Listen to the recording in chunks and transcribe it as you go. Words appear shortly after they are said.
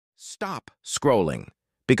Stop scrolling,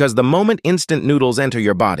 because the moment instant noodles enter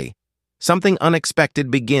your body, something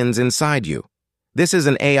unexpected begins inside you. This is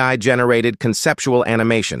an AI-generated conceptual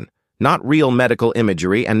animation, not real medical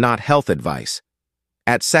imagery and not health advice.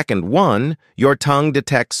 At second 1, your tongue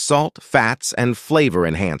detects salt, fats, and flavor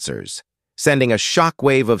enhancers, sending a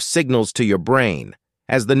shockwave of signals to your brain.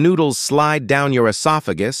 As the noodles slide down your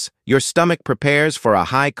esophagus, your stomach prepares for a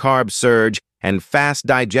high-carb surge and fast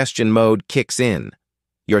digestion mode kicks in.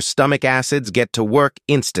 Your stomach acids get to work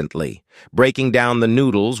instantly, breaking down the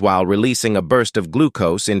noodles while releasing a burst of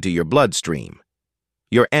glucose into your bloodstream.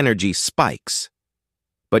 Your energy spikes.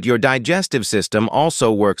 But your digestive system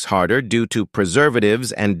also works harder due to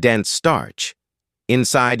preservatives and dense starch.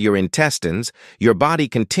 Inside your intestines, your body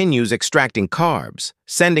continues extracting carbs,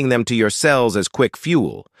 sending them to your cells as quick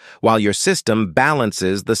fuel, while your system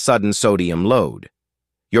balances the sudden sodium load.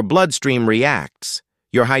 Your bloodstream reacts,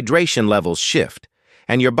 your hydration levels shift,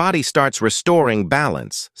 and your body starts restoring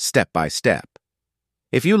balance step by step.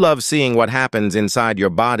 If you love seeing what happens inside your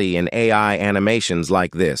body in AI animations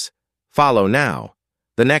like this, follow now.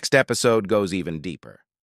 The next episode goes even deeper.